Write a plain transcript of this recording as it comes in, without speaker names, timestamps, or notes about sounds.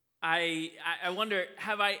I wonder,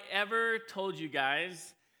 have I ever told you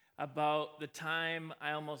guys about the time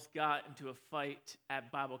I almost got into a fight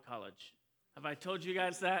at Bible college? Have I told you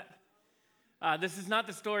guys that? This is not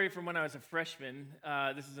the story from when I was a freshman.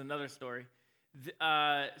 This is another story. So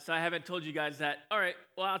I haven't told you guys that. All right,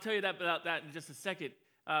 well, I'll tell you about that in just a second.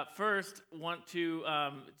 First, want to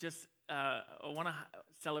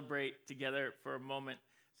celebrate together for a moment.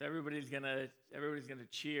 So everybody's gonna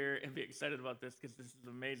cheer and be excited about this because this is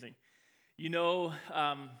amazing. You know,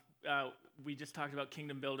 we just talked about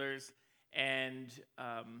Kingdom Builders, and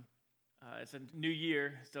it's a new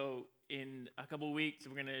year. So in a couple of weeks,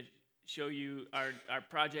 we're gonna show you our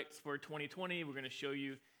projects for 2020. We're gonna show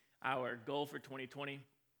you our goal for 2020.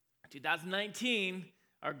 2019,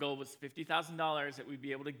 our goal was $50,000 that we'd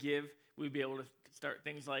be able to give. We'd be able to start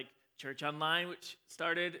things like Church Online, which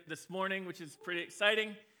started this morning, which is pretty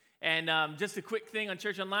exciting. And just a quick thing on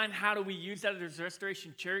Church Online, how do we use that as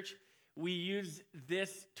Restoration Church? We use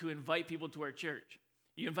this to invite people to our church.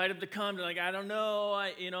 You invite them to come, they're like, I don't know,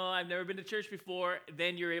 I've never been to church before.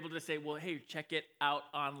 Then you're able to say, well, hey, check it out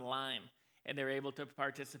online. And they're able to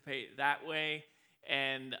participate that way.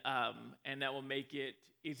 And that will make it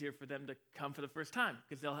easier for them to come for the first time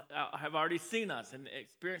because they'll have already seen us and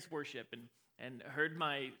experienced worship and heard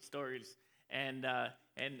my stories and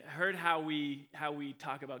heard how we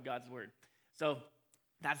talk about God's word. So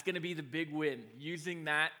that's going to be the big win, using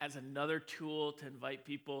that as another tool to invite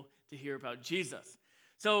people to hear about Jesus.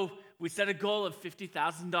 So we set a goal of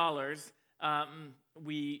 $50,000.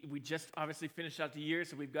 We just obviously finished out the year,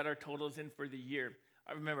 so we've got our totals in for the year.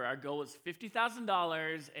 Remember, our goal was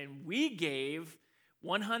 $50,000, and we gave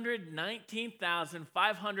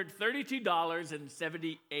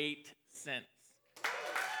 $119,532.78.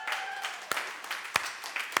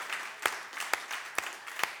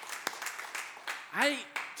 I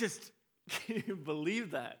just can't even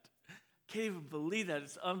believe that. Can't even believe that.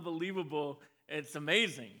 It's unbelievable. It's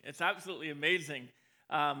amazing. It's absolutely amazing.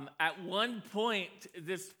 At one point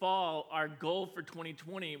this fall, our goal for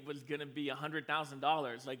 2020 was going to be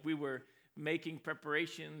 $100,000. Like we were making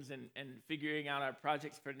preparations and figuring out our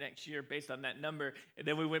projects for next year based on that number, and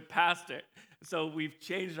then we went past it. So we've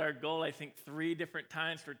changed our goal, I think, 3 different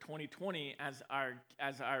times for 2020 as our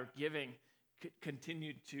giving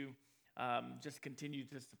continued to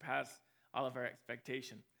surpass all of our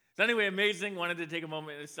expectations. So anyway, amazing. Wanted to take a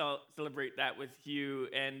moment to celebrate that with you.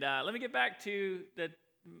 And let me get back to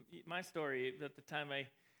my story at the time I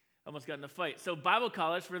almost got in a fight. So Bible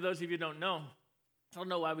college, for those of you who don't know, I don't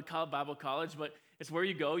know why we call it Bible college, but it's where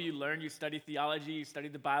you go, you learn, you study theology, you study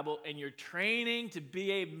the Bible, and you're training to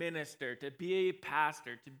be a minister, to be a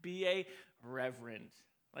pastor, to be a reverend,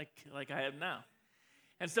 like I am now.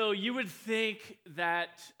 And so you would think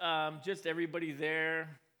that just everybody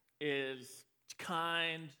there is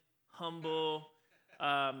kind, humble,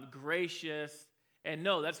 gracious, and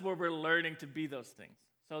no, that's where we're learning to be those things.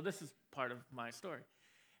 So this is part of my story.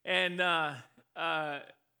 And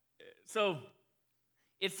so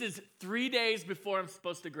it says 3 days before I'm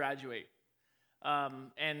supposed to graduate.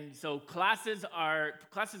 And so classes are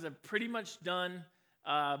pretty much done,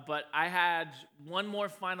 but I had one more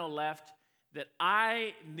final left that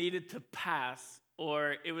I needed to pass,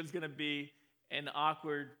 or it was going to be an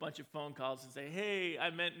awkward bunch of phone calls and say, hey, I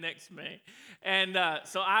meant next May. And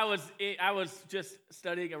so I was just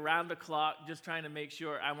studying around the clock, just trying to make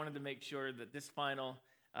sure. I wanted to make sure that this final,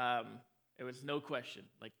 it was no question.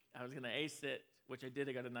 Like I was going to ace it, which I did.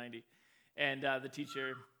 I got a 90. And the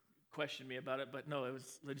teacher questioned me about it, but no, it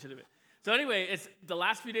was legitimate. So anyway, it's the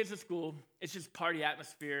last few days of school. It's just party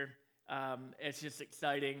atmosphere. It's just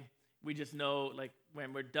exciting. We just know, like,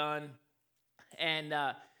 when we're done. And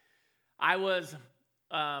there was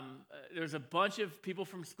a bunch of people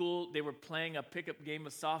from school. They were playing a pickup game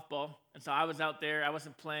of softball. And so I was out there. I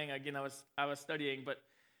wasn't playing. Again, I was studying. But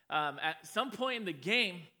at some point in the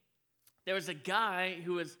game, there was a guy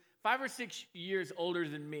who was 5 or 6 years older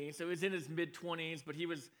than me. So he was in his mid-20s, but he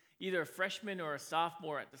was either a freshman or a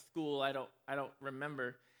sophomore at the school. I don't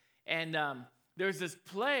remember. And there was this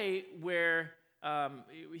play where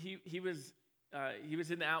he was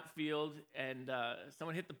in the outfield, and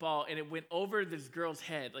someone hit the ball, and it went over this girl's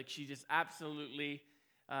head. Like she just absolutely,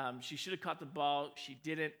 she should have caught the ball. She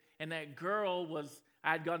didn't. And that girl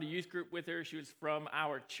I had gone to youth group with her. She was from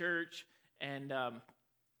our church, and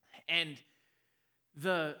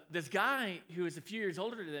this guy who was a few years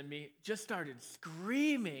older than me just started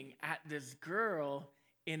screaming at this girl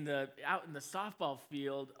out in the softball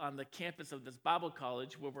field on the campus of this Bible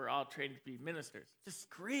college where we're all trained to be ministers, just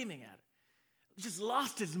screaming at her. Just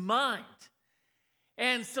lost his mind.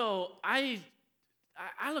 And so I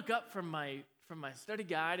look up from my study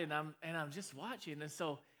guide, and I'm just watching, and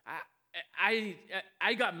so I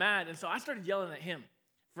got mad, and so I started yelling at him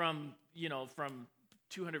from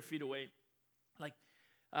 200 feet away, like,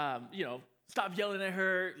 stop yelling at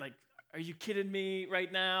her, like, are you kidding me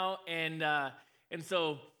right now? And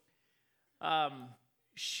so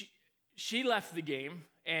she left the game,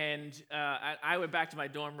 and I went back to my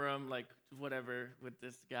dorm room, like, whatever, with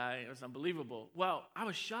this guy. It was unbelievable. Well, I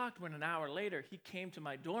was shocked when an hour later he came to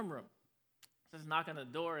my dorm room. So I was knocking on the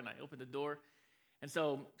door, and I opened the door, and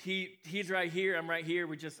so he's right here, I'm right here.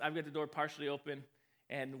 I've got the door partially open,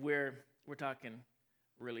 and we're talking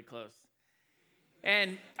really close.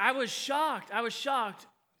 And I was shocked. I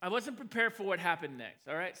wasn't prepared for what happened next,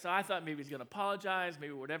 all right? So I thought maybe he's going to apologize,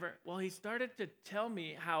 maybe whatever. Well, he started to tell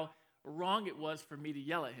me how wrong it was for me to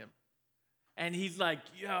yell at him. And he's like,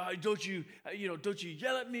 yeah, don't you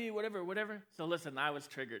yell at me, whatever. So listen, I was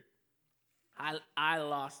triggered. I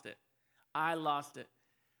lost it.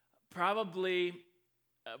 Probably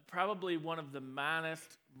one of the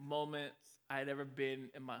maddest moments I had ever been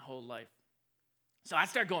in my whole life. So I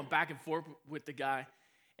started going back and forth with the guy,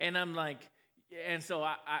 and I'm like, and so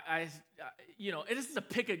this is a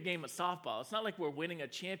pick-up game of softball. It's not like we're winning a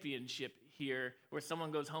championship here where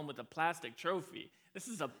someone goes home with a plastic trophy. This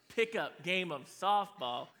is a pickup game of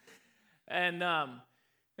softball, and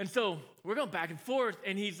so we're going back and forth,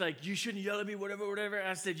 and he's like, you shouldn't yell at me, whatever. And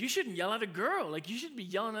I said, you shouldn't yell at a girl. Like, you shouldn't be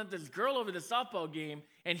yelling at this girl over the softball game,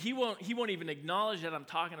 and he won't even acknowledge that I'm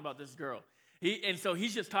talking about this girl. And so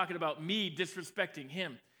he's just talking about me disrespecting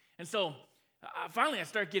him. And so finally I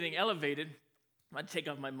start getting elevated. I'm going to take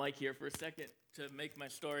off my mic here for a second to make my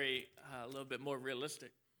story a little bit more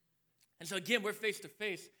realistic. And so again, we're face to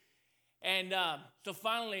face. And so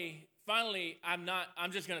finally,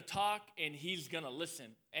 I'm just going to talk, and he's going to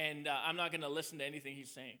listen. And I'm not going to listen to anything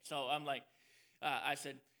he's saying. So I'm like, I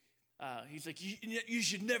said, he's like, you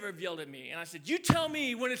should never have yelled at me. And I said, you tell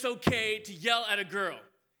me when it's okay to yell at a girl.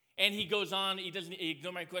 And he goes on, he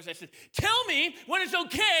ignored my question. I said, tell me when it's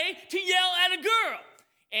okay to yell at a girl.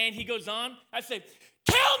 And he goes on, I said,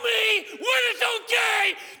 tell me when it's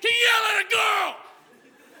okay to yell at a girl.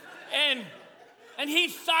 And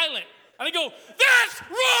he's silent. And I go, that's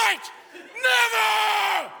right,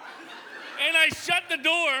 never! And I shut the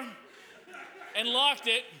door and locked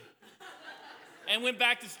it and went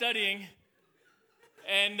back to studying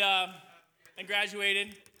and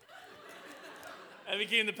graduated. I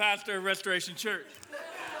became the pastor of Restoration Church.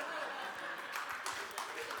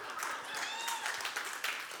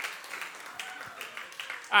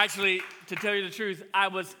 Actually, to tell you the truth, I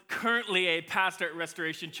was currently a pastor at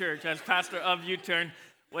Restoration Church. I was pastor of U-Turn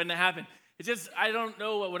when it happened. It's just, I don't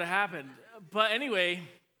know what would have happened. But anyway,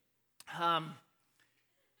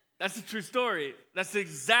 that's a true story. That's the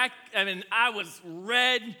exact, I was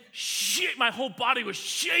red, my whole body was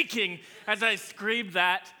shaking as I screamed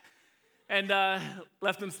that. And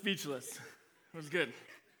left them speechless. It was good.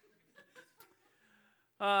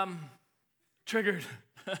 Triggered.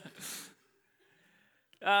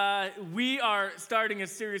 We are starting a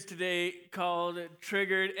series today called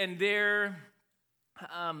Triggered, and there's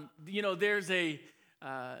a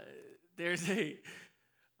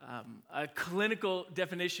clinical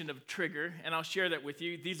definition of trigger, and I'll share that with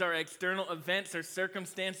you. These are external events or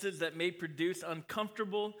circumstances that may produce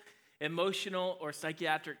uncomfortable, emotional, or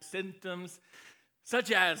psychiatric symptoms,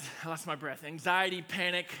 such as, I lost my breath, anxiety,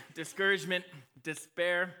 panic, discouragement,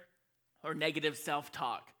 despair, or negative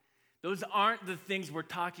self-talk. Those aren't the things we're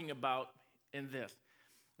talking about in this.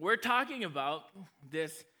 We're talking about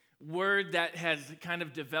this word that has kind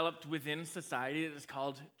of developed within society that is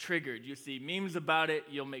called triggered. You see memes about it,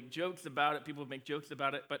 you'll make jokes about it, people make jokes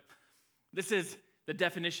about it, but this is the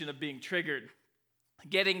definition of being triggered.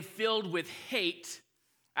 Getting filled with hate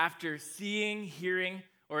after seeing, hearing,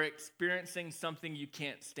 or experiencing something you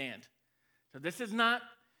can't stand. So this is not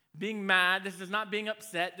being mad. This is not being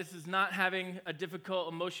upset. This is not having a difficult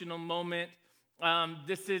emotional moment.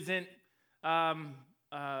 This isn't, being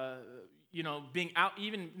out,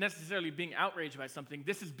 even necessarily being outraged by something.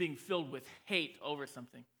 This is being filled with hate over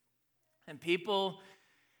something. And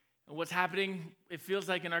what's happening, it feels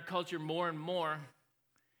like in our culture more and more,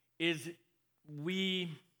 is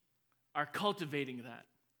we are cultivating that.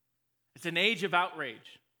 It's an age of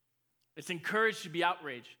outrage. It's encouraged to be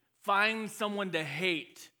outraged. Find someone to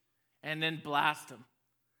hate and then blast them.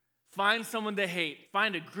 Find someone to hate.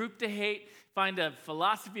 Find a group to hate. Find a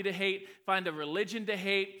philosophy to hate. Find a religion to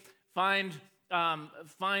hate. Find some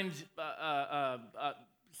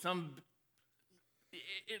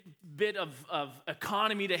bit of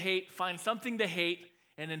economy to hate. Find something to hate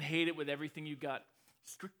and then hate it with everything you got.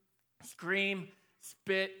 Scream,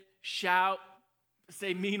 spit, shout,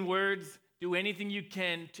 say mean words, do anything you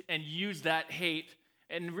can and use that hate.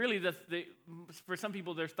 And really, for some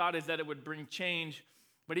people, their thought is that it would bring change.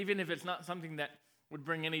 But even if it's not something that would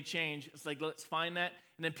bring any change, it's like, let's find that,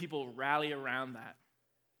 and then people rally around that.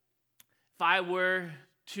 If I were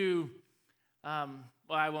to,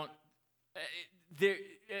 I won't,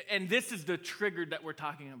 and this is the trigger that we're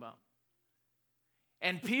talking about.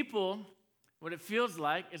 And people, what it feels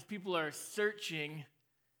like is people are searching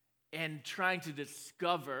and trying to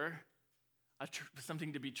discover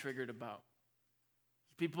something to be triggered about.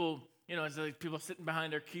 People, it's like people sitting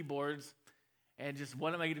behind their keyboards and just,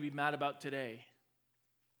 what am I going to be mad about today?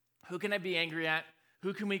 Who can I be angry at?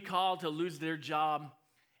 Who can we call to lose their job?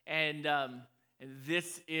 And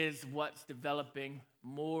this is what's developing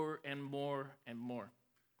more and more and more.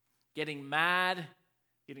 Getting mad,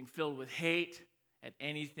 getting filled with hate at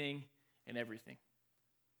anything and everything.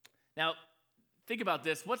 Now, think about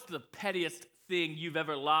this. What's the pettiest thing you've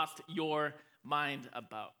ever lost your mind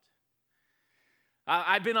about?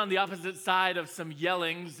 I've been on the opposite side of some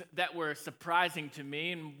yellings that were surprising to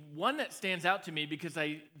me, and one that stands out to me because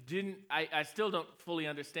I still don't fully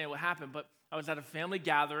understand what happened, but I was at a family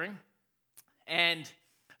gathering, and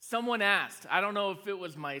someone asked, I don't know if it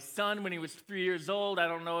was my son when he was 3 years old, I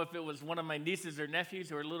don't know if it was one of my nieces or nephews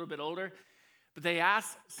who are a little bit older, but they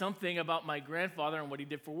asked something about my grandfather and what he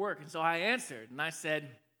did for work, and so I answered, and I said,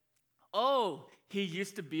 oh, he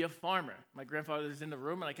used to be a farmer. My grandfather was in the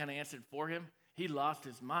room, and I kind of answered for him. He lost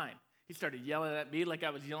his mind. He started yelling at me like I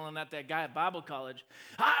was yelling at that guy at Bible college.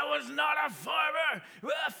 I was not a farmer,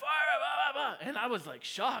 blah, blah, blah. And I was like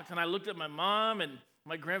shocked. And I looked at my mom, and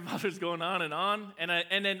my grandfather's going on.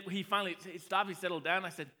 And then he finally stopped. He settled down. I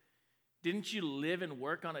said, didn't you live and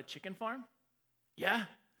work on a chicken farm? Yeah.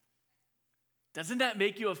 Doesn't that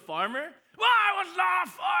make you a farmer? Well, I was not a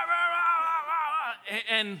farmer.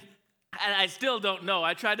 And I still don't know.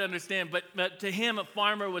 I tried to understand, but to him, a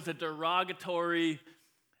farmer was a derogatory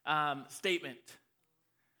statement.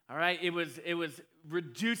 All right, it was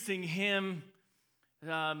reducing him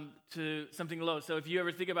to something low. So if you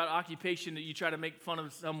ever think about occupation that you try to make fun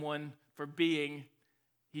of someone for being,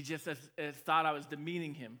 he just thought I was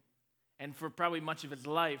demeaning him, and for probably much of his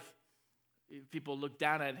life, people looked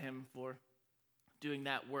down at him for doing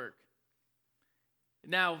that work.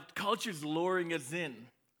 Now, culture's luring us in.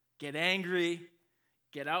 Get angry,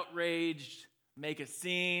 get outraged, make a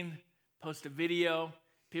scene, post a video.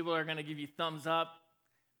 People are going to give you thumbs up.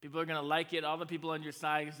 People are going to like it. All the people on your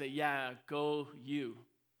side say, yeah, go you.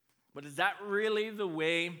 But is that really the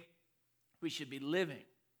way we should be living?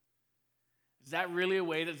 Is that really a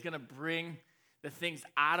way that's going to bring the things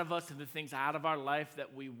out of us and the things out of our life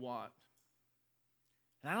that we want?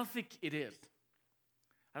 And I don't think it is.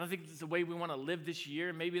 I don't think it's the way we want to live this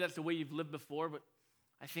year. Maybe that's the way you've lived before, but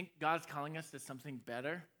I think God's calling us to something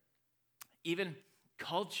better. Even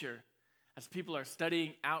culture, as people are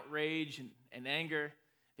studying outrage and anger,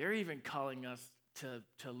 they're even calling us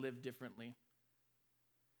to live differently.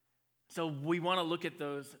 So we want to look at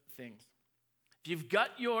those things. If you've got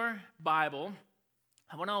your Bible,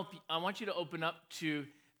 I want you to open up to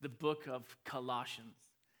the book of Colossians.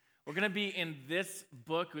 We're going to be in this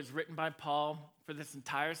book. It was written by Paul for this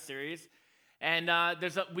entire series. And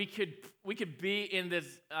we could be in this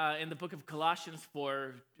in the book of Colossians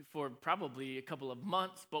for probably a couple of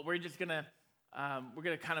months, but we're just gonna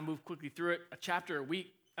kind of move quickly through it, a chapter a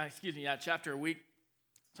week. Chapter a week.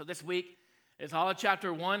 So this week is all of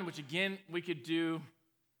chapter 1, which again we could do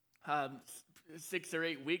 6 or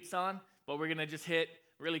 8 weeks on, but we're gonna just hit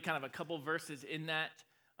really kind of a couple verses in that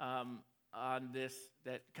on this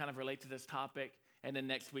that kind of relate to this topic, and then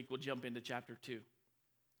next week we'll jump into chapter 2.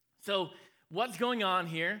 So what's going on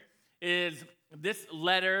here is this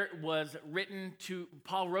letter was written to,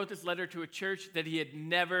 Paul wrote this letter to a church that he had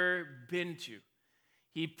never been to.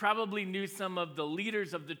 He probably knew some of the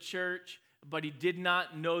leaders of the church, but he did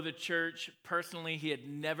not know the church personally. He had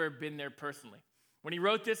never been there personally. When he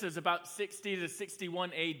wrote this, it was about 60 to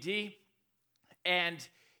 61 AD, and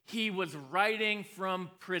he was writing from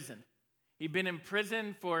prison. He'd been in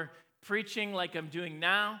prison for preaching like I'm doing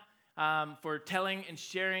now, for telling and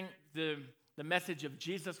sharing the message of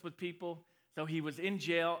Jesus with people. So he was in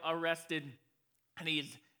jail, arrested, and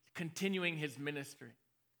he's continuing his ministry.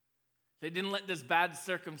 They didn't let this bad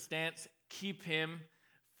circumstance keep him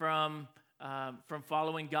from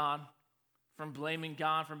following God, from blaming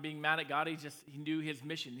God, from being mad at God. He knew his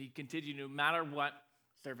mission. He continued, no matter what,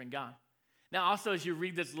 serving God. Now, also, as you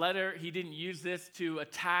read this letter, he didn't use this to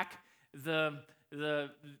attack the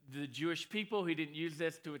Jewish people. He didn't use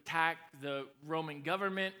this to attack the Roman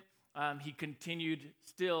government. He continued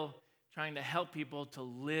still trying to help people to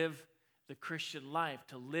live the Christian life,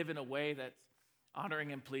 to live in a way that's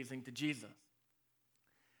honoring and pleasing to Jesus.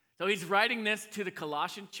 So he's writing this to the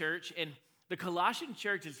Colossian church, and the Colossian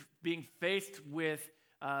church is being faced with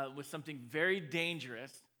something very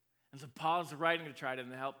dangerous. And so Paul's writing to try to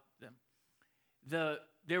help them.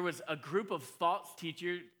 There was a group of false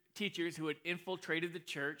teachers who had infiltrated the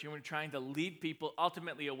church and were trying to lead people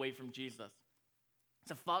ultimately away from Jesus.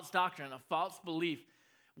 It's a false doctrine, a false belief.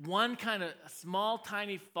 One kind of small,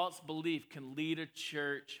 tiny false belief can lead a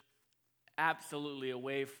church absolutely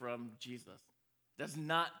away from Jesus. Does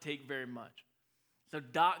not take very much. So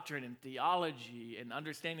doctrine and theology and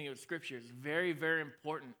understanding of Scripture is very, very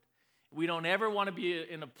important. We don't ever want to be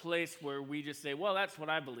in a place where we just say, well, that's what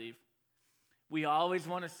I believe. We always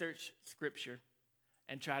want to search Scripture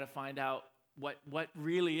and try to find out what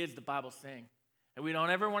really is the Bible saying. And we don't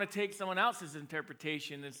ever want to take someone else's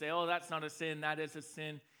interpretation and say, oh, that's not a sin, that is a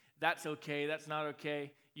sin, that's okay, that's not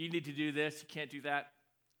okay, you need to do this, you can't do that.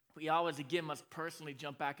 We always, again, must personally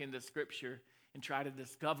jump back into Scripture and try to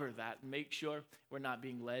discover that and make sure we're not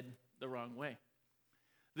being led the wrong way.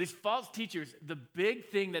 These false teachers, the big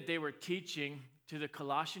thing that they were teaching to the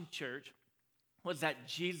Colossian church was that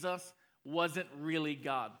Jesus wasn't really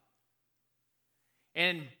God.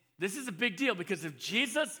 And this is a big deal because if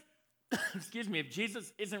Jesus, if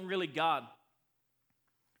Jesus isn't really God,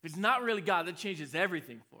 if he's not really God, that changes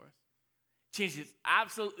everything for us. It changes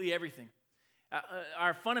absolutely everything.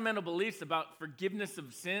 Our fundamental beliefs about forgiveness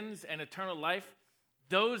of sins and eternal life,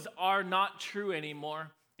 those are not true anymore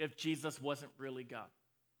if Jesus wasn't really God.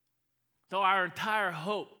 So our entire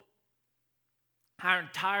hope, our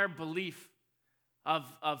entire belief of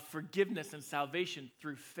forgiveness and salvation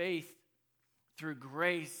through faith, through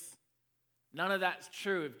grace, none of that's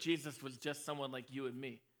true if Jesus was just someone like you and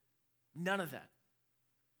me. None of that.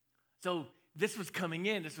 So this was coming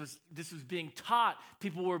in. This was being taught.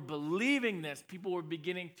 People were believing this. People were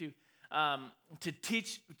beginning to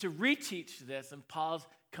reteach this, and Paul's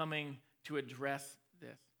coming to address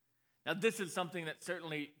this. Now, this is something that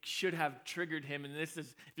certainly should have triggered him, and this is,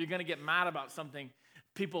 if you're going to get mad about something,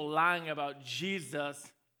 people lying about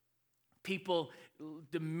Jesus, people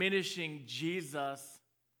diminishing Jesus,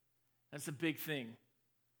 that's a big thing.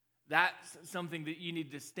 That's something that you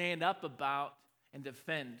need to stand up about and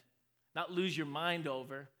defend. Not lose your mind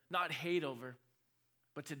over, not hate over,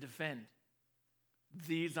 but to defend.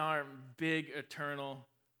 These are big eternal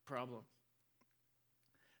problems.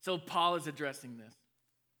 So Paul is addressing this.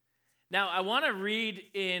 Now, I want to read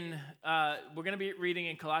we're going to be reading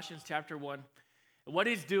in Colossians chapter 1. What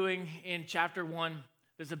he's doing in chapter 1,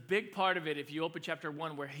 there's a big part of it, if you open chapter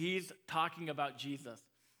 1, where he's talking about Jesus.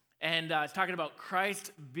 And he's talking about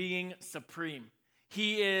Christ being supreme.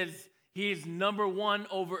 He is number one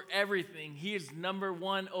over everything. He is number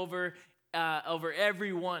one over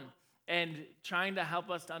everyone. And trying to help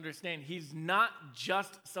us to understand, he's not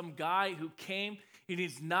just some guy who came.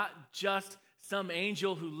 He's not just some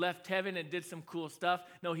angel who left heaven and did some cool stuff.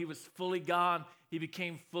 No, he was fully God. He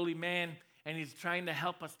became fully man. And he's trying to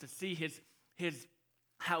help us to see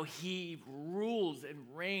how he rules and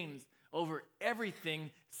reigns over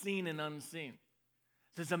everything seen and unseen.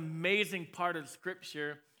 This is an amazing part of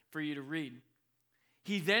Scripture for you to read.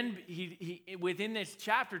 He within this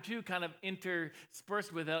chapter too, kind of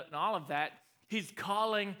interspersed with it and all of that, he's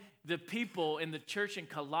calling the people in the church in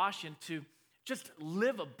Colossians to just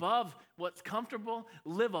live above what's comfortable,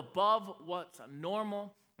 live above what's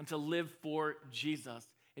normal, and to live for Jesus.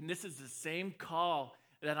 And this is the same call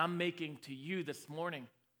that I'm making to you this morning,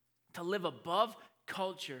 to live above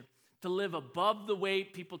culture, to live above the way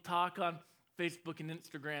people talk on Facebook and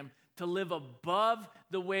Instagram, to live above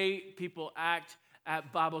the way people act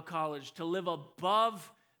at Bible college, to live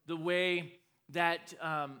above the way that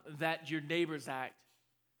your neighbors act,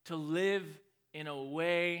 to live in a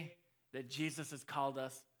way that Jesus has called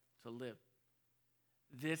us to live.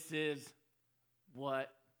 This is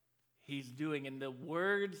what he's doing. And the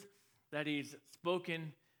words that he's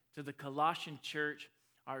spoken to the Colossian church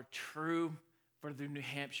are true for the New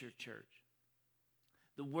Hampshire church.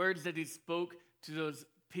 The words that he spoke to those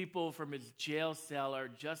people from his jail cell are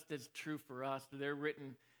just as true for us. They're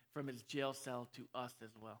written from his jail cell to us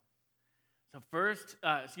as well.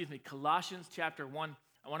 So Colossians chapter 1.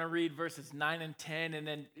 I want to read verses 9 and 10, and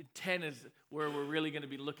then 10 is where we're really going to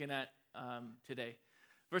be looking at today.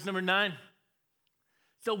 Verse number 9.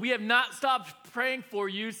 So we have not stopped praying for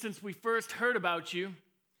you since we first heard about you.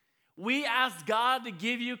 We ask God to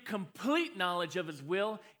give you complete knowledge of his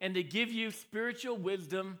will and to give you spiritual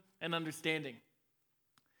wisdom and understanding.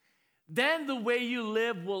 Then the way you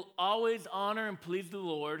live will always honor and please the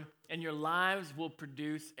Lord, and your lives will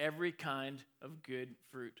produce every kind of good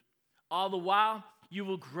fruit. All the while, you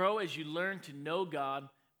will grow as you learn to know God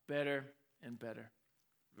better and better.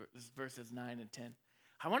 This is verses 9 and 10.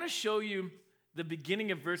 I want to show you the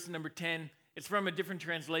beginning of verse number 10. It's from a different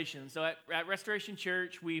translation. So at Restoration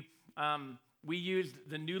Church, we use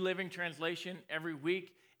the New Living Translation every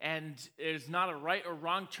week, and there's not a right or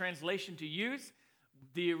wrong translation to use.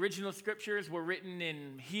 The original scriptures were written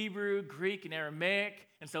in Hebrew, Greek, and Aramaic,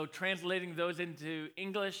 and so translating those into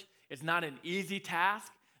English is not an easy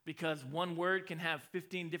task because one word can have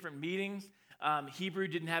 15 different meanings. Hebrew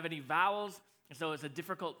didn't have any vowels, and so it's a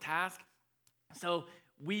difficult task. So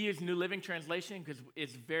we use New Living Translation because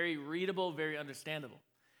it's very readable, very understandable.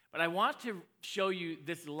 But I want to show you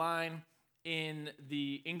this line in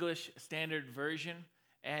the English Standard Version,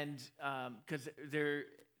 and because there's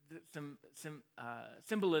some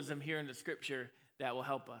symbolism here in the scripture that will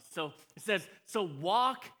help us. So it says, so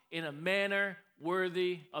walk in a manner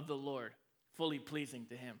worthy of the Lord, fully pleasing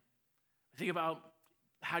to him. Think about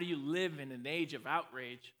how do you live in an age of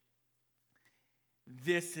outrage.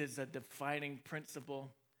 This is a defining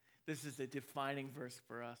principle. This is a defining verse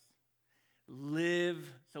for us.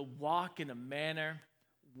 Walk in a manner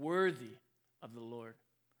worthy of the Lord.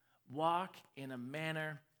 Walk in a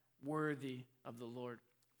manner worthy of the Lord,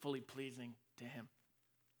 fully pleasing to him.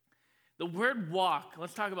 The word walk,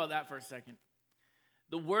 let's talk about that for a second.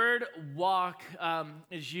 The word walk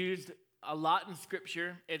is used a lot in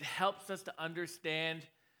Scripture. It helps us to understand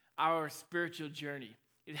our spiritual journey.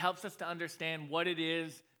 It helps us to understand what it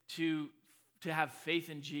is to have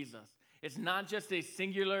faith in Jesus. It's not just a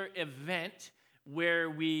singular event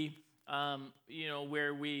where we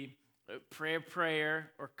pray a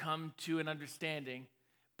prayer or come to an understanding,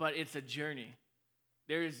 but it's a journey.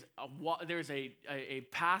 There's a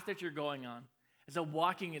path that you're going on. And so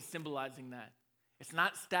walking is symbolizing that. It's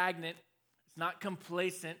not stagnant. It's not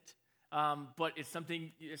complacent, but it's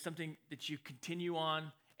something that you continue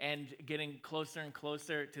on and getting closer and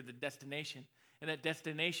closer to the destination. And that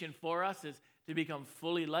destination for us is to become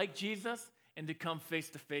fully like Jesus and to come face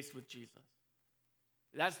to face with Jesus.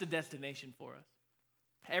 That's the destination for us.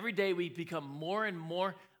 Every day we become more and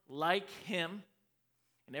more like him,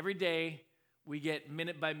 and every day we get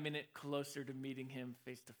minute by minute closer to meeting him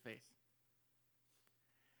face to face.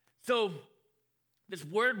 So this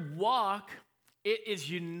word walk, it is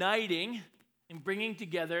uniting and bringing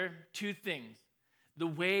together two things. The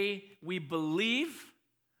way we believe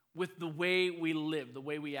with the way we live, the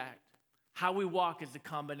way we act. How we walk is a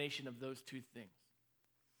combination of those two things.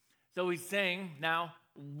 So he's saying now,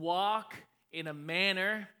 walk in a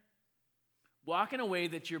way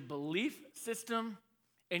that your belief system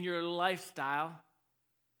and your lifestyle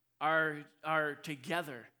are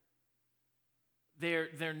together.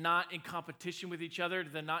 They're not in competition with each other.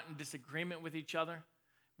 They're not in disagreement with each other.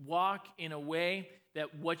 Walk in a way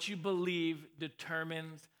that what you believe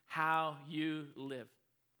determines how you live.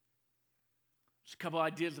 Just a couple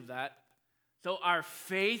ideas of that. So our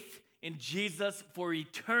faith in Jesus for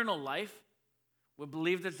eternal life, we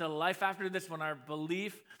believe there's a life after this one.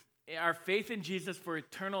 Our faith in Jesus for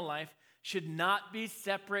eternal life should not be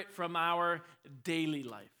separate from our daily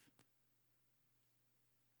life.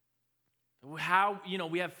 How,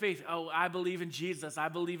 we have faith. Oh, I believe in Jesus. I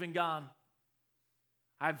believe in God.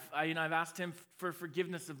 I've asked him for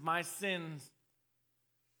forgiveness of my sins.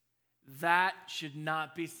 That should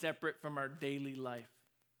not be separate from our daily life.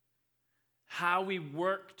 How we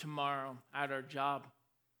work tomorrow at our job.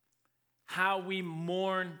 How we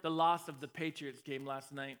mourn the loss of the Patriots game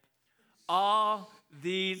last night. All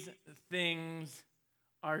these things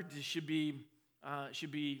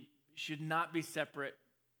should not be separate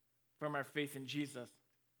from our faith in Jesus.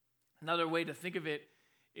 Another way to think of it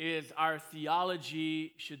is our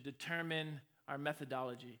theology should determine our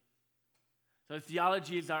methodology. So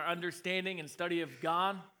theology is our understanding and study of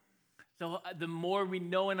God. So the more we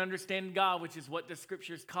know and understand God, which is what the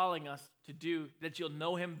scripture is calling us to do, that you'll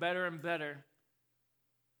know him better and better,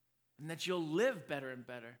 and that you'll live better and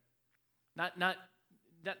better. Not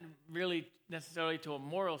really necessarily to a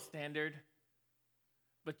moral standard,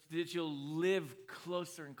 but that you'll live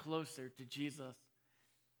closer and closer to Jesus.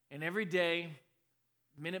 And every day,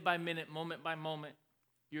 minute by minute, moment by moment,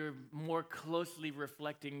 you're more closely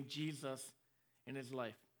reflecting Jesus in his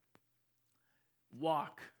life.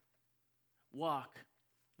 Walk.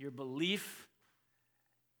 Your belief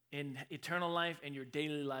in eternal life and your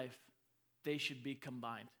daily life, they should be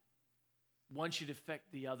combined. One should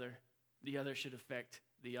affect the other. The other should affect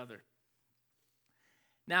the other.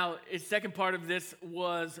 Now, its second part of this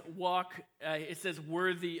was walk. It says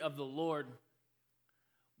worthy of the Lord.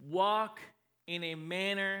 Walk in a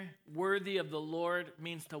manner worthy of the Lord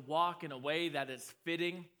means to walk in a way that is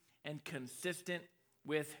fitting and consistent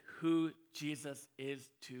with who Jesus is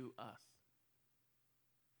to us.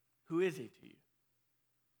 Who is he to you?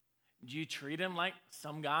 Do you treat him like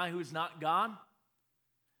some guy who's not God?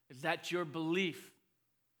 Is that your belief?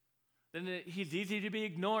 Then he's easy to be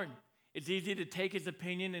ignored. It's easy to take his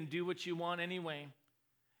opinion and do what you want anyway.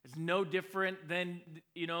 It's no different than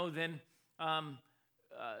the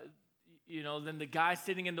guy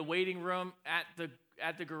sitting in the waiting room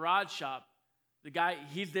at the garage shop. The guy,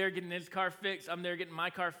 he's there getting his car fixed. I'm there getting my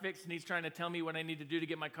car fixed, and he's trying to tell me what I need to do to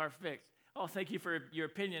get my car fixed. Oh, thank you for your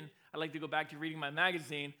opinion. I'd like to go back to reading my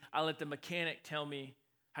magazine. I'll let the mechanic tell me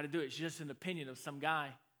how to do it. It's just an opinion of some guy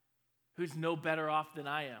who's no better off than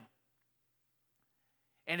I am.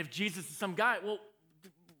 And if Jesus is some guy, well,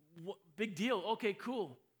 big deal. Okay,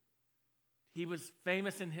 cool. He was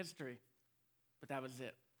famous in history, but that was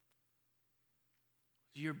it.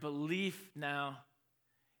 Your belief now,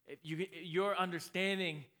 your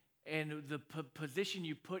understanding and the position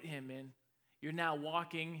you put him in, you're now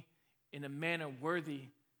walking in a manner worthy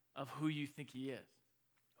of who you think he is.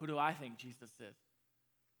 Who do I think Jesus is?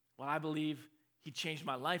 Well, I believe he changed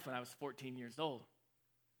my life when I was 14 years old.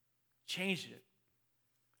 Changed it.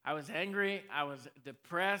 I was angry. I was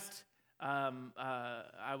depressed. I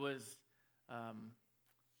was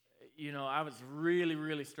really,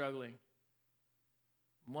 really struggling.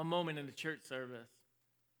 One moment in the church service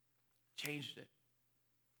changed it.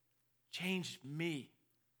 Changed me.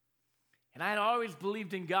 And I had always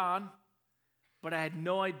believed in God, but I had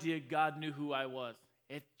no idea God knew who I was.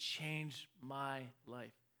 It changed my life.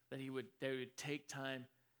 That they would take time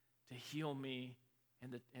to heal me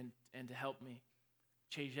and to help me.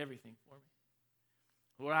 Change everything for me.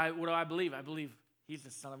 What do I believe? I believe he's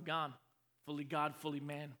the Son of God, fully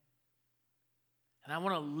man. And I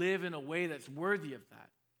want to live in a way that's worthy of that.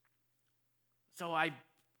 So I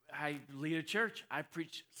lead a church. I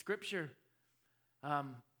preach scripture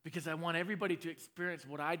because I want everybody to experience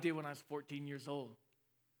what I did when I was 14 years old.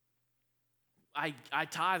 I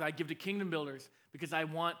tithe. I give to kingdom builders because I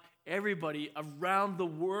want everybody around the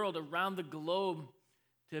world, around the globe,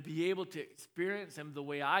 to be able to experience him the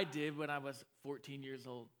way I did when I was 14 years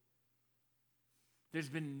old. There's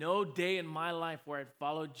been no day in my life where I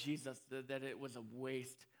followed Jesus that it was a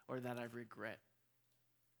waste or that I regret.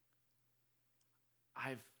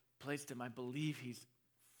 I've placed him. I believe he's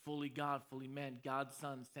fully God, fully man, God's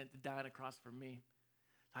son, sent to die on a cross for me.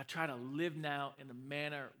 I try to live now in a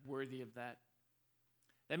manner worthy of that.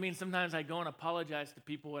 That means sometimes I go and apologize to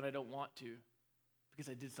people when I don't want to because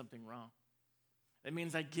I did something wrong. That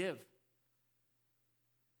means I give.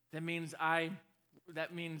 That means I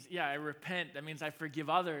repent. That means I forgive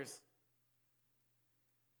others.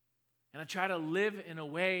 And I try to live in a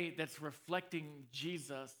way that's reflecting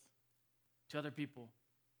Jesus to other people.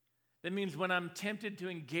 That means when I'm tempted to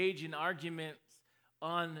engage in arguments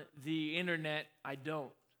on the internet, I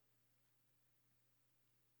don't.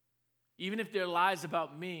 Even if they're lies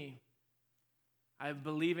about me, I'm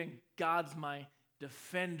believing God's my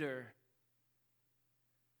defender.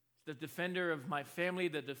 The defender of my family,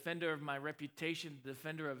 the defender of my reputation, the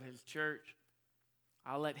defender of his church.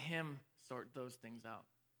 I'll let him sort those things out.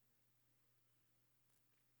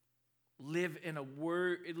 Live in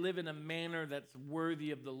a manner that's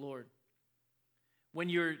worthy of the Lord. When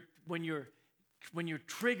you're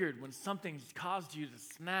triggered, when something's caused you to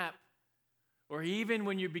snap, or even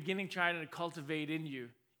when you're beginning trying to cultivate in you,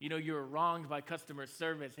 you're wronged by customer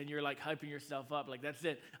service and you're like hyping yourself up, like that's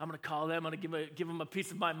it. I'm gonna call them. I'm gonna give them a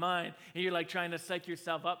piece of my mind, and you're like trying to psych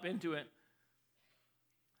yourself up into it.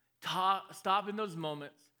 Stop in those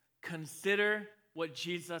moments. Consider what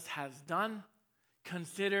Jesus has done.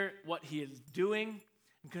 Consider what he is doing,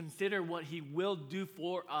 and consider what he will do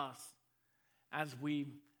for us as we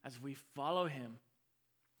follow him,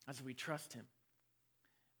 as we trust him.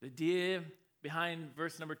 The idea behind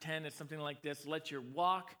verse number 10 is something like this: let your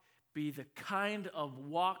walk be the kind of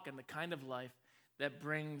walk and the kind of life that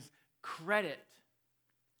brings credit,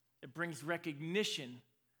 it brings recognition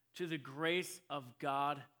to the grace of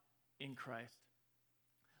God in Christ.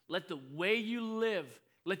 Let the way you live,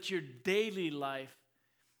 let your daily life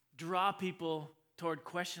draw people toward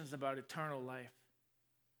questions about eternal life.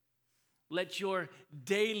 Let your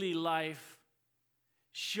daily life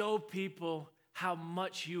show people how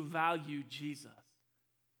much you value Jesus.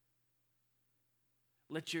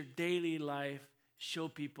 Let your daily life show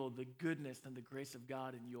people the goodness and the grace of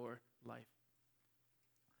God in your life.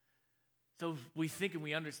 So we think and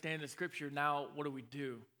we understand the scripture. Now, what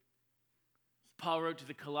do? Paul wrote to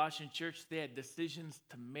the Colossian church. They had decisions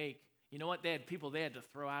to make. You know what? They had people they had to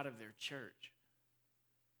throw out of their church.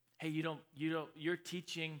 Hey, you're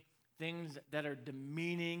teaching things that are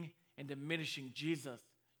demeaning and diminishing Jesus.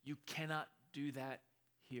 You cannot do that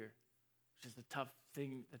here, which is the tough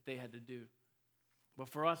thing that they had to do. But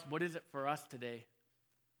for us, what is it for us today?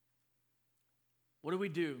 What do we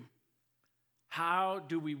do? How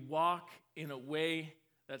do we walk in a way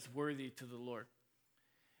that's worthy to the Lord?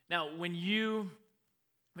 Now, when you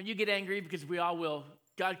get angry, because we all will,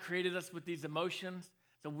 God created us with these emotions,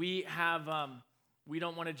 so we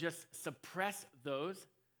don't want to just suppress those,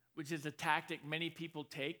 which is a tactic many people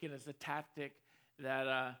take, and it's a tactic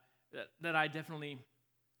that I definitely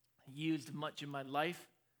used much in my life.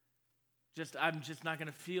 I'm just not going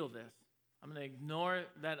to feel this. I'm going to ignore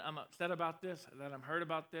that I'm upset about this, that I'm hurt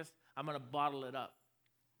about this. I'm going to bottle it up.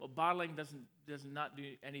 Well, bottling does not do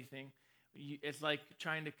anything. It's like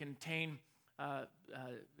trying to contain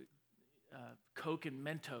Coke and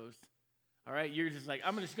Mentos. All right, you're just like,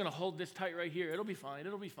 I'm just going to hold this tight right here. It'll be fine.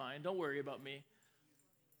 Don't worry about me.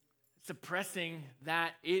 Suppressing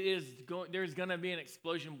that, there's going to be an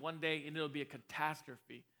explosion one day, and it'll be a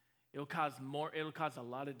catastrophe. It'll cause a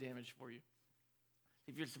lot of damage for you.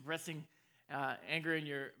 If you're suppressing anger in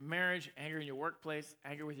your marriage, anger in your workplace,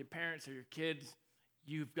 anger with your parents or your kids,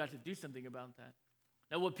 you've got to do something about that.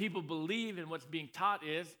 Now, what people believe and what's being taught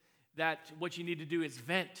is that what you need to do is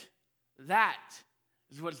vent. That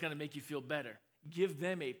is what's going to make you feel better. Give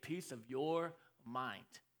them a piece of your mind.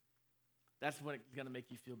 That's what's going to make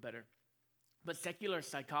you feel better. But secular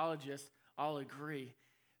psychologists all agree,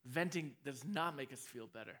 venting does not make us feel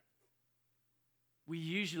better. We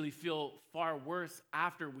usually feel far worse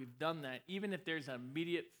after we've done that, even if there's an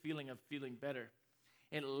immediate feeling of feeling better.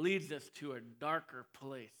 It leads us to a darker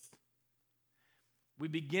place. We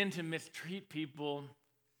begin to mistreat people,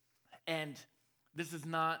 and this is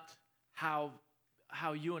not how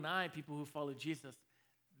you and I, people who follow Jesus,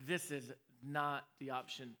 this is not the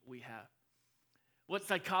option we have. What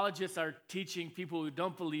psychologists are teaching people who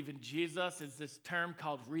don't believe in Jesus is this term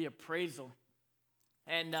called reappraisal.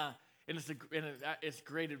 And it's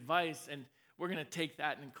great advice, and we're going to take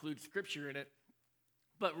that and include scripture in it.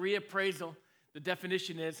 But reappraisal, the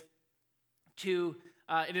definition is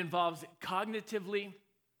it involves cognitively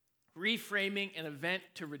reframing an event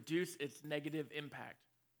to reduce its negative impact.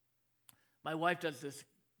 My wife does this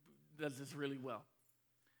really well.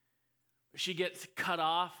 She gets cut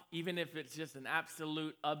off, even if it's just an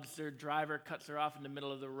absolute absurd driver cuts her off in the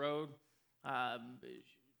middle of the road.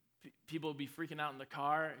 People will be freaking out in the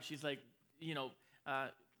car. She's like,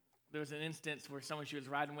 there was an instance where someone she was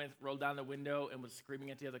riding with rolled down the window and was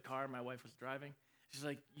screaming at the other car. My wife was driving. She's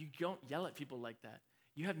like, you don't yell at people like that.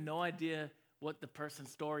 You have no idea what the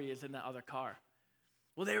person's story is in that other car.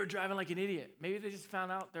 Well, they were driving like an idiot. Maybe they just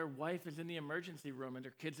found out their wife is in the emergency room and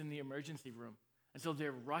their kid's in the emergency room. And so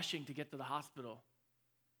they're rushing to get to the hospital.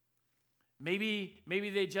 Maybe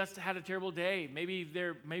they just had a terrible day. Maybe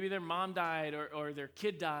their mom died or their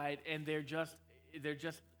kid died, and they're just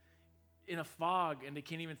in a fog and they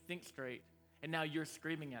can't even think straight. And now you're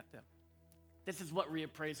screaming at them. This is what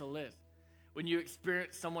reappraisal is. When you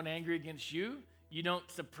experience someone angry against you, you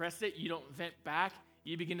don't suppress it. You don't vent back.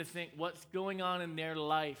 You begin to think, what's going on in their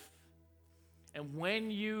life? And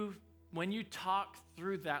when you talk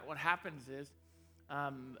through that, what happens is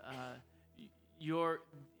your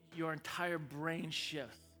entire brain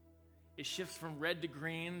shifts. It shifts from red to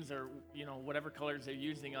greens, or whatever colors they're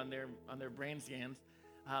using on their brain scans.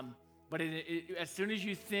 But as soon as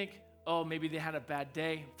you think, oh, maybe they had a bad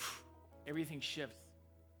day, everything shifts.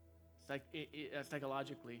 It's like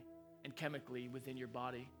psychologically and chemically within your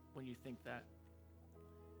body when you think that.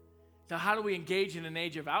 So how do we engage in an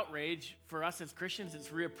age of outrage? For us as Christians, it's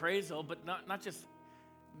reappraisal, but not just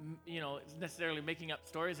necessarily making up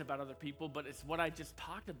stories about other people, but it's what I just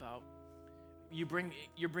talked about. You're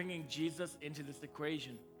bringing Jesus into this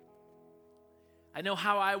equation. I know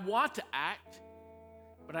how I want to act,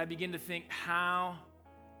 but I begin to think how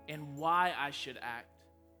and why I should act.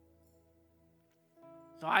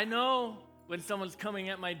 So I know when someone's coming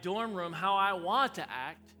at my dorm room how I want to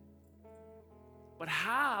act, but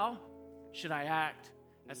how should I act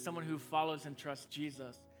as someone who follows and trusts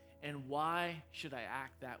Jesus? And why should I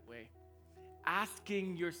act that way?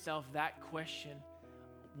 Asking yourself that question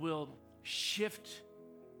will shift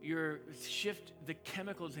the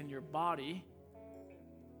chemicals in your body.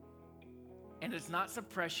 And it's not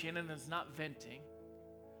suppression and it's not venting.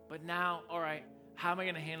 But now, all right, how am I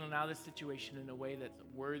going to handle now this situation in a way that's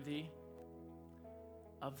worthy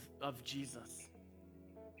of Jesus?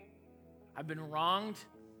 I've been wronged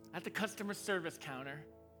at the customer service counter.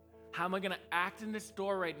 How am I going to act in this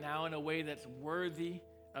store right now in a way that's worthy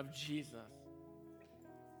of Jesus?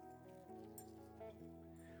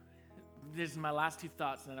 this is my last two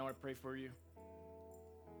thoughts, and then I want to pray for you.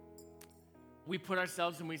 We put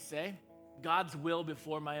ourselves and we say, God's will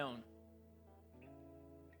before my own.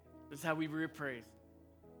 This is how we reappraise.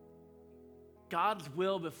 God's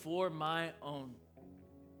will before my own.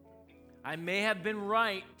 I may have been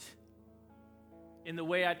right in the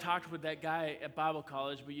way I talked with that guy at Bible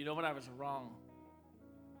college, but you know what? I was wrong.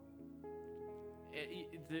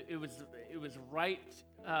 It was right.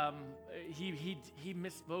 He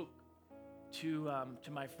misspoke to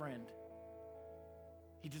my friend.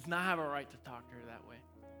 He does not have a right to talk to her that way.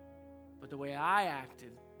 But the way I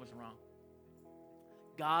acted was wrong.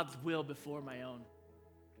 God's will before my own.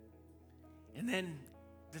 And then,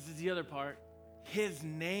 this is the other part, his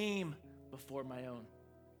name before my own.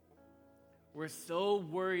 We're so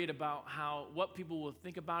worried about what people will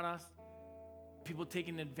think about us, people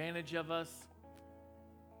taking advantage of us,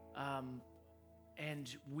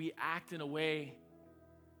 and we act in a way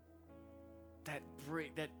that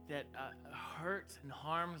hurts and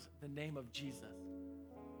harms the name of Jesus.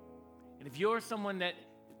 And if you're someone that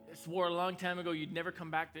swore a long time ago you'd never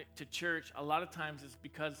come back to church, a lot of times it's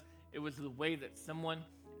because it was the way that someone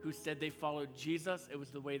who said they followed Jesus, it was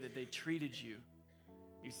the way that they treated you.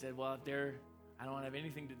 You said, well, I don't want to have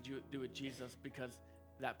anything to do with Jesus because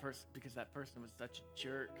that person was such a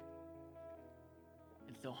jerk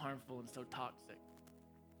and so harmful and so toxic.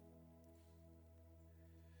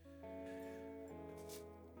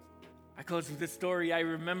 I close with this story. I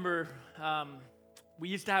remember we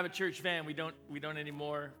used to have a church van. We don't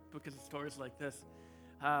anymore because of stories like this.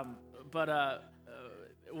 But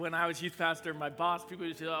when I was youth pastor, my boss, people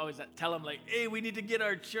used to always tell him, like, hey, we need to get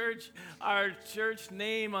our church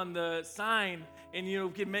name on the sign, and we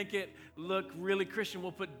can make it look really Christian.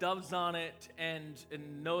 We'll put doves on it and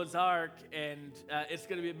Noah's Ark, and it's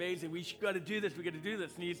going to be amazing. We got to do this. We got to do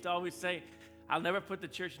this. And he used to always say, I'll never put the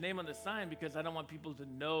church name on the sign because I don't want people to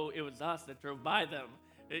know it was us that drove by them.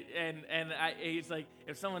 He's like,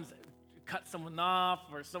 if someone's cut someone off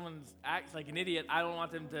or someone acts like an idiot, I don't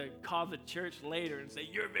want them to call the church later and say,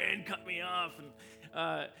 your van cut me off.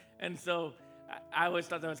 And so I always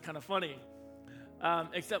thought that was kind of funny.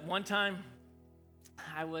 Except one time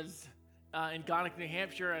I was in Gonick, New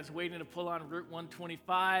Hampshire. I was waiting to pull on Route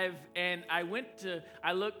 125, and I looked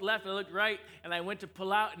left, I looked right, and I went to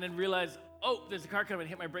pull out and then realized, oh, there's a car coming, and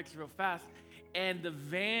hit my brakes real fast. And the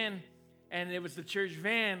van, and it was the church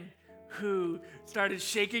van, who started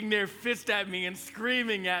shaking their fist at me and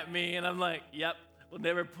screaming at me. And I'm like, yep, we'll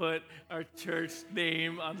never put our church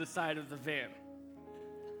name on the side of the van.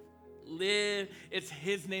 It's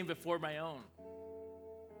his name before my own.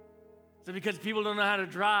 So because people don't know how to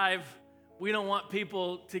drive, we don't want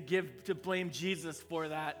people to blame Jesus for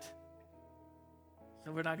that.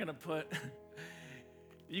 So we're not going to put...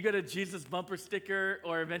 You got a Jesus bumper sticker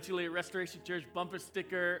or eventually a Restoration Church bumper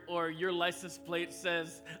sticker, or your license plate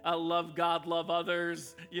says, love God, love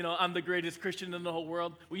others, I'm the greatest Christian in the whole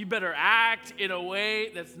world. Well, you better act in a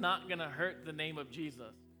way that's not going to hurt the name of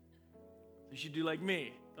Jesus. You should do like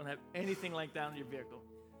me. Don't have anything like that in your vehicle.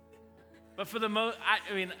 But for the most,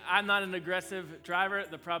 I'm not an aggressive driver.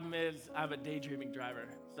 The problem is I'm a daydreaming driver.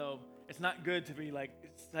 So it's not good to be like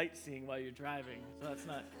sightseeing while you're driving. So that's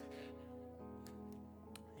not...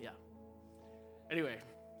 Anyway,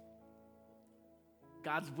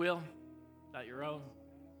 God's will, not your own.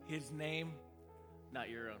 His name, not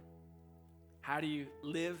your own. How do you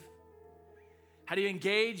live? How do you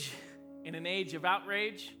engage in an age of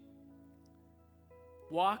outrage?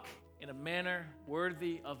 Walk in a manner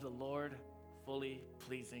worthy of the Lord, fully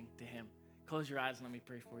pleasing to him. Close your eyes and let me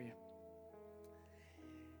pray for you.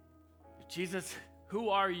 Jesus, who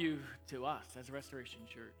are you to us as Restoration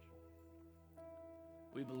Church?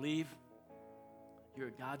 We believe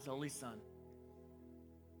you're God's only Son,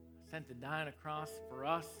 sent to die on a cross for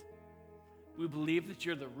us. We believe that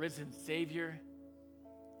you're the risen Savior,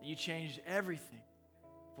 and you changed everything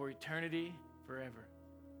for eternity, forever.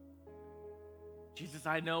 Jesus,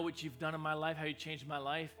 I know what you've done in my life, how you changed my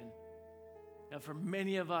life, and for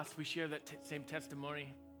many of us, we share that same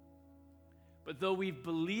testimony. But though we've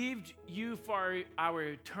believed you for our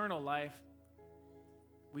eternal life,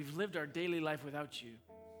 we've lived our daily life without you.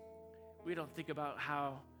 We don't think about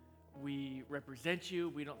how we represent you.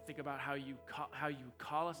 We don't think about how you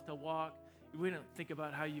call us to walk. We don't think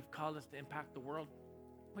about how you've called us to impact the world.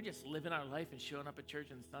 We're just living our life and showing up at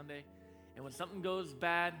church on Sunday. And when something goes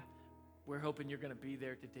bad, we're hoping you're going to be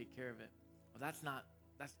there to take care of it. Well, that's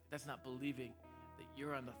not believing that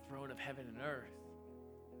you're on the throne of heaven and earth.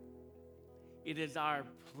 It is our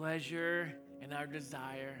pleasure and our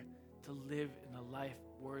desire to live in a life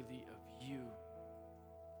worthy of you.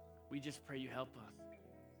 We just pray you help us.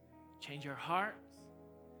 change our hearts,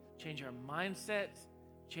 change our mindsets,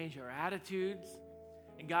 change our attitudes.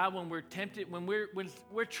 And God, when we're tempted, when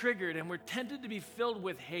we're triggered and we're tempted to be filled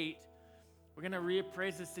with hate, we're going to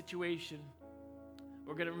reappraise the situation.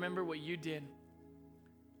 We're going to remember what you did,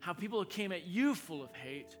 how people came at you full of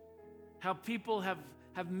hate, how people have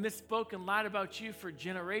misspoken, lied about you for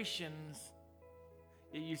generations,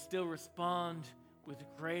 yet you still respond with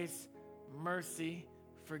grace, mercy,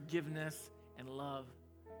 forgiveness, and love.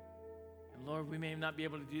 And Lord, we may not be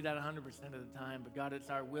able to do that 100% of the time, but God, it's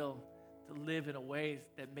our will to live in a way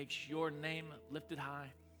that makes your name lifted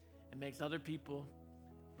high and makes other people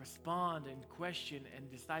respond and question and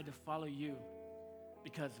decide to follow you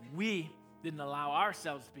because we didn't allow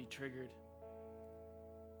ourselves to be triggered,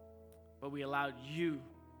 but we allowed you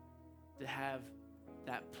to have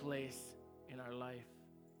that place in our life.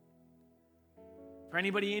 For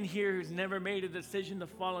anybody in here who's never made a decision to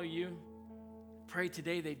follow you, pray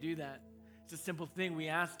today they do that. It's a simple thing. We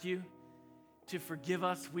ask you to forgive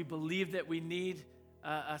us. We believe that we need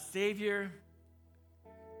a Savior,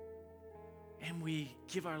 and we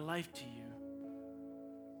give our life to you.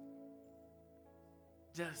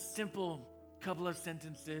 Just simple couple of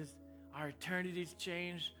sentences. Our eternity's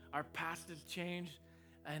changed, our past has changed,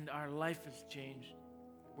 and our life has changed.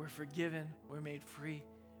 We're forgiven, we're made free,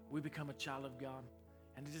 we become a child of God.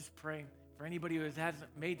 And to just pray for anybody who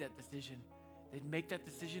hasn't made that decision, they'd make that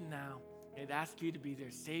decision now. They'd ask you to be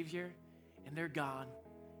their Savior and their God.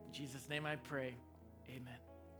 In Jesus' name I pray, amen.